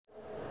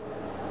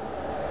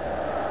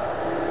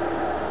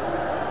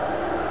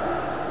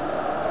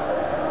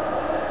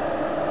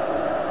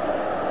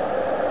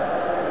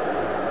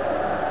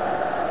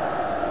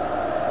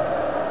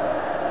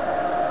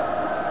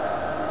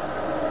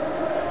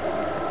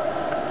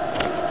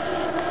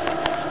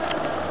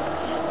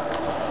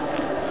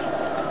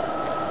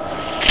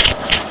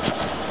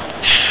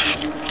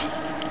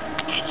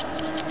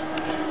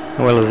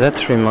Well, that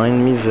reminds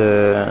me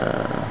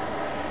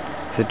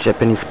the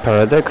Japanese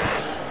paradox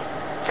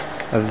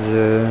of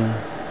the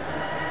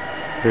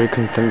very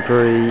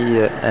contemporary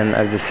and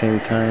at the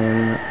same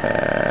time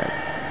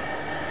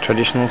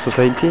traditional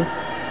society.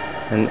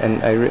 And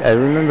I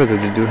remember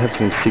that they do have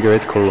some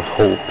cigarettes called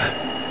Hope.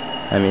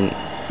 I mean,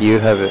 you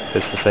have a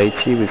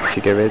society with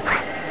cigarettes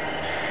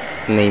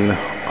named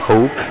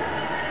Hope.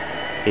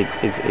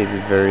 It's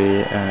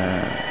very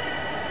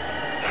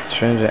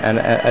strange, and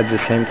at the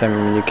same time, I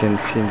mean, you can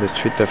see in the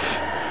street of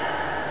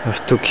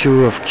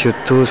Tokyo, of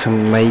Kyoto,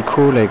 some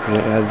Maiko, like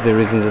there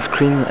is in the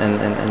screen,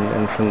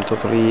 and some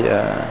totally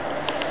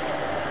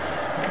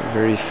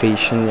very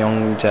fashion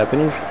young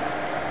Japanese.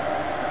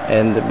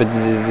 But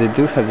they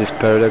do have this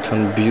paradox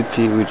on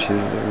beauty, which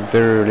is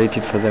very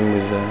related for them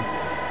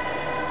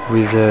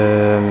with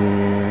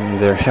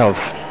their health.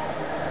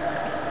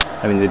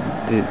 I mean,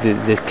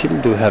 they still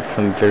do have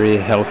some very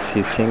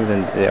healthy things,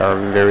 and they are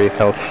very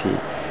healthy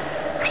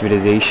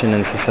civilization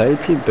and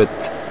society. But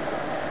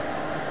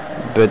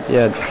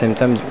yeah, at the same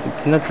time,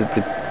 it's not that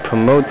they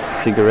promote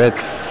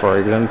cigarettes, for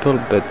example,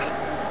 but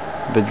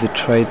they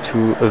try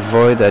to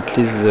avoid at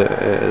least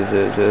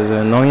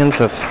the annoyance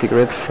of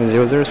cigarettes from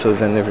the other, so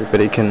then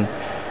everybody can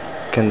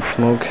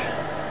smoke.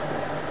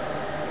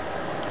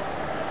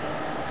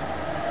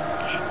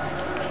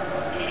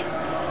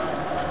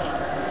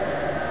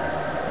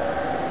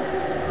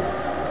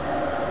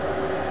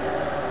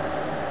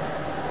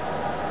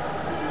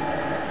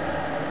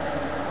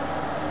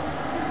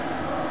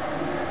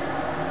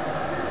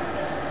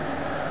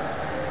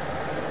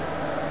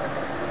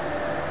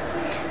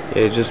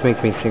 Yeah, it just makes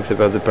me think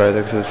about the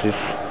paradox of this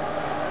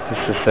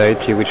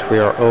society which we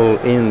are all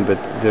in, but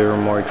they're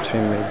more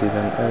extreme maybe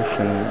than us,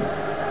 and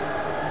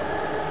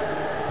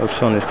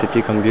also on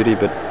aesthetic, on beauty,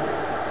 but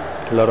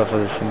a lot of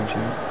other things, you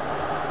know.